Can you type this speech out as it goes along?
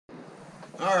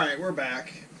Alright, we're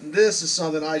back. This is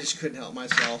something I just couldn't help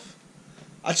myself.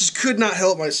 I just could not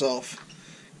help myself.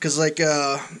 Because, like,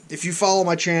 if you follow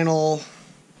my channel,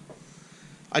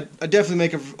 I definitely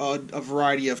make a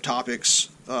variety of topics.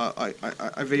 I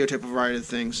videotape a variety of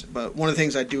things. But one of the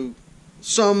things I do,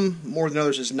 some more than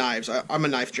others, is knives. I'm a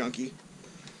knife junkie.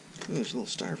 Ooh, there's a little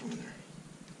styrofoam in there.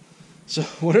 So,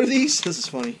 what are these? This is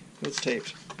funny. It's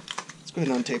taped. Let's go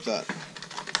ahead and untape that.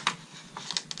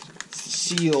 It's the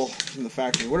seal from the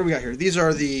factory. What do we got here? These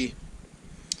are the...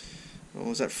 Oh,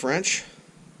 is that French?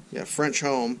 Yeah, French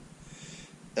Home.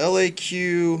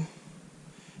 Laguiole.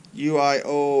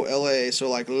 So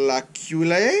like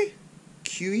Laguiole?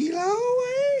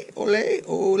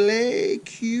 Ole,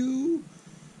 Q.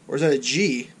 Or is that a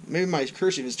G? Maybe my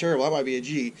cursive is terrible. That might be a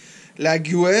G.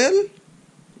 Laguiole?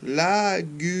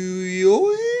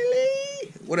 Laguiole?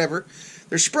 Whatever.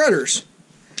 They're spreaders.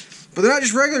 But they're not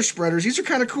just regular spreaders. These are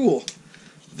kind of cool.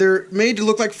 They're made to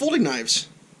look like folding knives.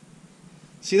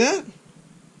 See that?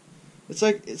 It's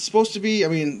like, it's supposed to be, I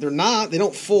mean, they're not. They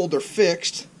don't fold. They're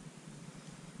fixed.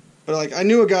 But, like, I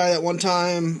knew a guy that one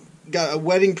time got a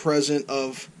wedding present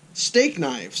of steak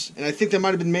knives. And I think they might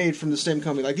have been made from the same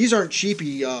company. Like, these aren't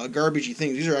cheapy, garbagey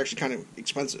things. These are actually kind of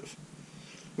expensive.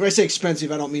 When I say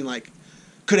expensive, I don't mean, like,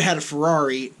 could have had a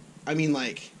Ferrari. I mean,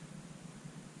 like,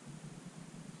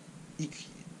 it's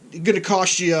going to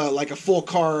cost you, like, a full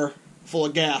car full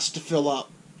of gas to fill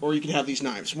up. Or you could have these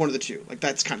knives. One of the two. Like,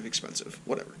 that's kind of expensive.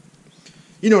 Whatever.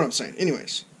 You know what I'm saying.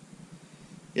 Anyways.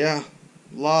 Yeah.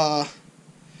 Laguiole.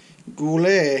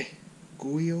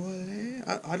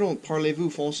 I don't parlez-vous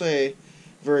français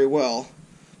very well.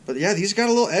 But yeah, these got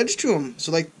a little edge to them.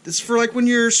 So, like, it's for, like, when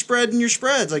you're spreading your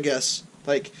spreads, I guess.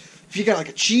 Like, if you got, like,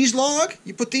 a cheese log,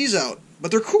 you put these out.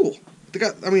 But they're cool. They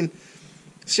got, I mean,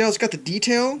 see how it's got the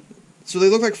detail? So they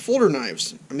look like folder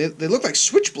knives. I mean, they look like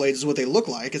switchblades is what they look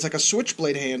like. It's like a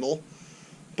switchblade handle.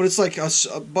 But it's like a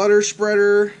butter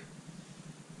spreader.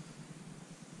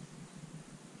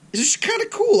 It's just kind of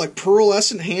cool. Like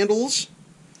pearlescent handles.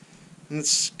 And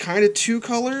it's kind of two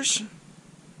colors.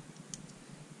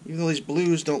 Even though these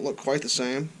blues don't look quite the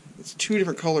same. It's two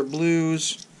different color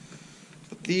blues.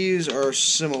 But these are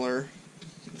similar.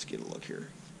 Let's get a look here.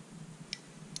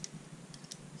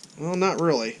 Well, not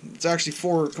really. It's actually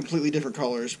four completely different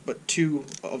colors, but two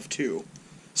of two.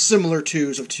 Similar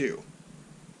twos of two.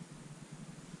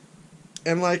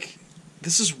 And, like,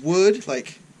 this is wood,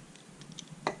 like,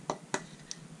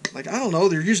 I don't know,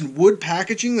 they're using wood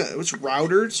packaging. It's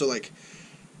routered, so, like,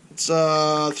 it's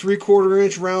a 3/4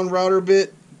 inch round router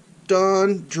bit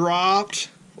done, dropped.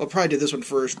 Well, probably did this one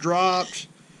first. Dropped,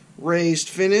 raised,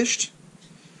 finished.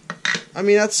 I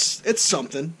mean, it's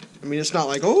something. I mean, it's not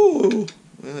like, oh...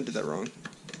 I did that wrong.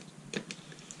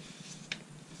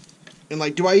 And,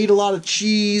 like, do I eat a lot of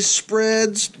cheese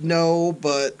spreads? No,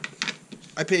 but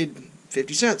I paid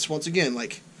 50 cents once again.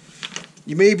 Like,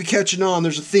 you may be catching on.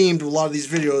 There's a theme to a lot of these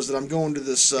videos that I'm going to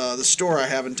this the store I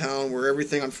have in town where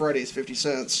everything on Friday is 50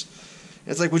 cents.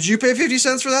 And it's like, would you pay 50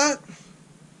 cents for that?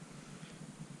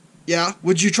 Yeah.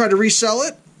 Would you try to resell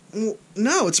it? Well,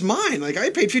 no, it's mine. Like, I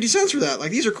paid 50 cents for that.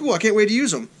 Like, these are cool. I can't wait to use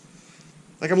them.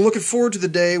 Like, I'm looking forward to the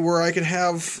day where I can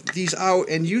have these out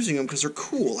and using them because they're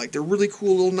cool. Like, they're really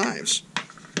cool little knives.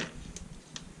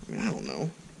 I mean, I don't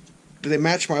know. Do they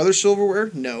match my other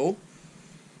silverware? No.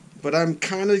 But I'm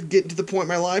kind of getting to the point in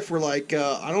my life where, like,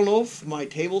 I don't know if my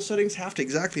table settings have to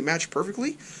exactly match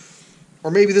perfectly.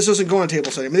 Or maybe this doesn't go on a table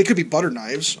setting. I mean, they could be butter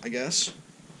knives, I guess.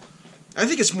 I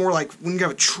think it's more like when you have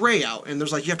a tray out and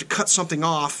there's, like, you have to cut something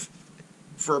off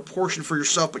for a portion for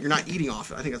yourself, but you're not eating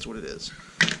off it. I think that's what it is.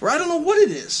 Or I don't know what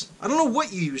it is. I don't know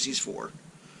what you use these for.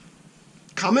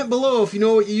 Comment below if you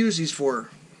know what you use these for.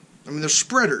 I mean, they're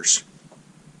spreaders.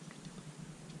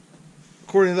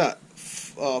 According to that,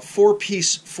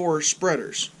 4-piece, 4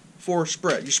 spreaders. 4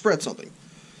 spread. You spread something.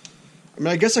 I mean,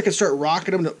 I guess I could start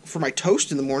rocking them for my toast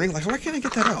in the morning. Like, why can't I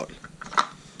get that out?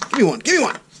 Give me one. Give me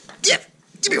one. Give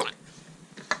me one.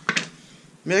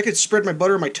 I mean, I could spread my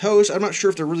butter on my toast. I'm not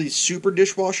sure if they're really super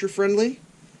dishwasher friendly.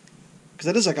 Because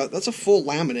that is like that's a full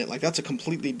laminate. Like, that's a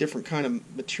completely different kind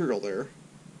of material there.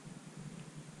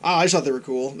 Ah, I just thought they were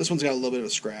cool. This one's got a little bit of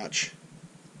a scratch.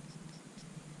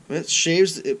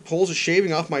 It pulls a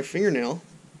shaving off my fingernail.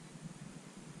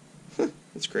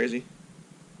 That's crazy.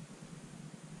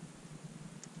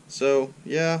 So,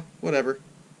 yeah, whatever.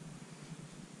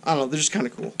 I don't know, they're just kind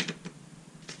of cool.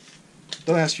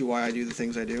 Don't ask me why I do the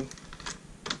things I do.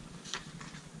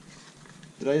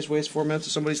 Did I just waste 4 minutes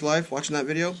of somebody's life watching that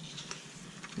video?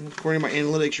 According to my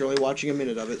analytics, you're only watching a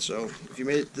minute of it, so if you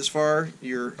made it this far,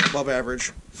 you're above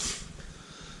average.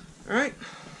 Alright.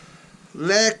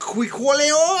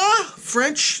 Laguiole,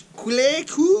 French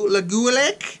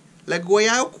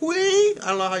Laguiole. I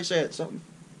don't know how you say it. Something.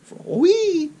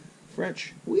 Oui.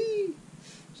 French. Oui.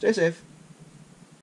 Stay safe.